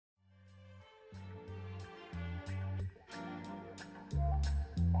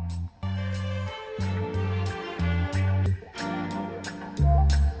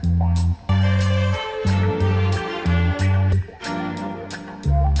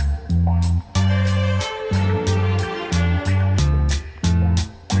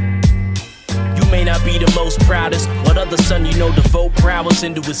be the most proudest. What other son you know devote prowess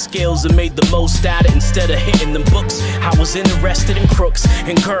into his skills and made the most out of it? Instead of hitting them books, I was interested in crooks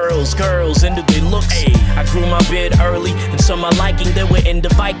and girls into their looks. I grew my beard early, and so my liking, they were into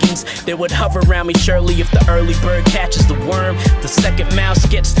Vikings. They would hover around me surely. If the early bird catches the worm, the second mouse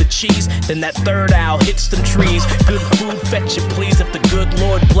gets the cheese, then that third owl hits them trees. Good food, fetch it please. If the good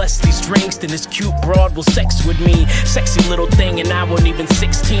Lord bless these drinks, then this cute broad will sex with me. Sexy little thing, and I wasn't even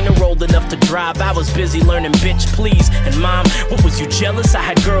 16 or old enough to drive. I was busy learning bitch please. And mom, what was you jealous? I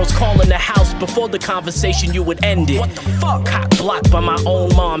had girls calling the house before the conversation you would end it. What the fuck? Cock blocked by my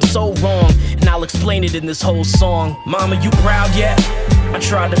own mom, so wrong. And I'll explain it in this whole song. Mama, you proud yet? I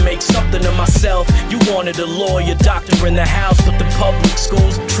tried to make something of myself. You wanted a lawyer, doctor in the house, but the public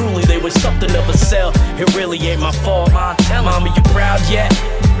schools, truly they were something of a sell. It really ain't my fault. Mama, you proud yet?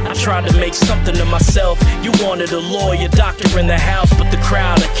 I tried to make something of myself. You wanted a lawyer, doctor in the house, but the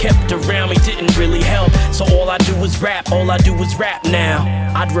crowd I kept around me didn't really help. So all I do is rap, all I do is rap now.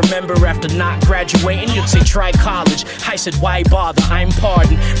 I'd remember after not graduating, you'd say try college. I said why bother, I'm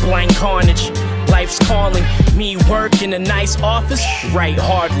pardoned, blank carnage. Life's calling, me work in a nice office, right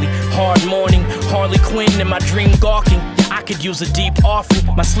hardly. Hard morning, Harley Quinn in my dream gawking. I could use a deep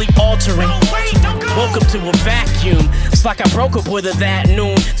offering, my sleep altering. Woke up to a vacuum, it's like I broke up with her that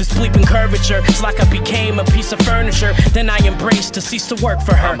noon. This bleeping curvature, it's like I became a piece of furniture. Then I embraced to cease to work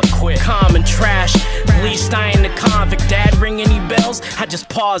for her. Calm and trash, at least I ain't a convict. Dad ring any bells? I just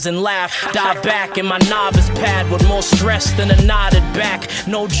pause and laugh. Dive back in my novice pad with more stress than a knotted back.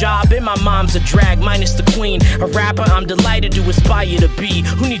 No job and my mom's a drag, minus the queen. A rapper I'm delighted to aspire to be.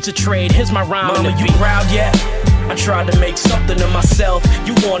 Who needs a trade? Here's my rhyme. Mama, you proud yet? I tried to make something of myself.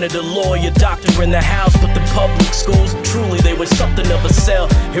 You wanted a lawyer, doctor in the house, but the public schools, truly they were something of a sell.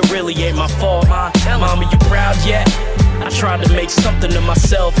 It really ain't my fault. Mama, you proud yet? I tried to make something of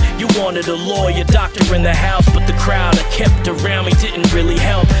myself. You wanted a lawyer, doctor in the house, but the crowd I kept around me didn't really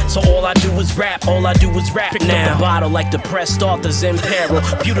help. So all I do is rap, all I do is rap. Picked up the bottle like depressed authors in peril.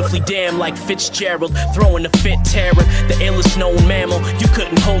 Beautifully damned like Fitzgerald, throwing a fit terror. The illest known mammal. You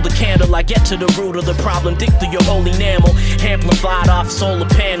couldn't hold a candle. I get to the root of the problem, dig through your whole enamel. Amplified off solar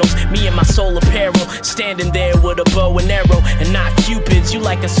panels, me and my solar apparel. Standing there with a bow and arrow, and not cupids. You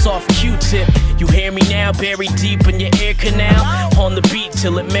like a soft Q-tip. You hear me now, buried deep in your ear canal. On the beat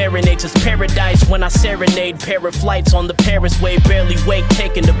till it marinates. It's paradise when I serenade. Pair of flights on the Paris way, barely wake,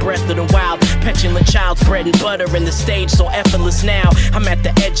 taking the breath of the wild. Petulant child's bread and butter in the stage, so effortless now. I'm at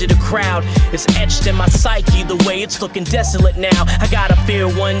the edge of the crowd. It's etched in my psyche the way it's looking desolate now. I gotta fear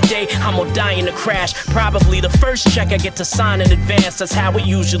one day I'm gonna die in a crash. Probably the first check I get to sign in advance. That's how it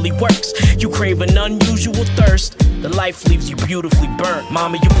usually works. You crave an unusual thirst, the life leaves you beautifully burnt.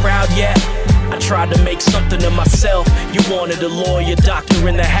 Mama, you proud yet? I tried to make something of myself. You wanted a lawyer, doctor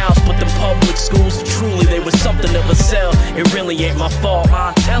in the house, but the public schools, truly they were something of a sell. It really ain't my fault.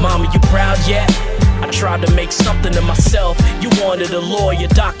 Mama, you proud yet? I tried to make something of myself. You wanted a lawyer,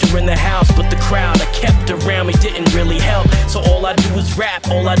 doctor in the house, but the crowd I kept around me didn't really help. So all I do is rap,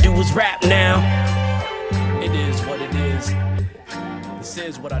 all I do is rap now. It is what it is. This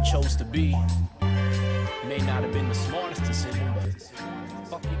is what I chose to be. May not have been the smartest decision, but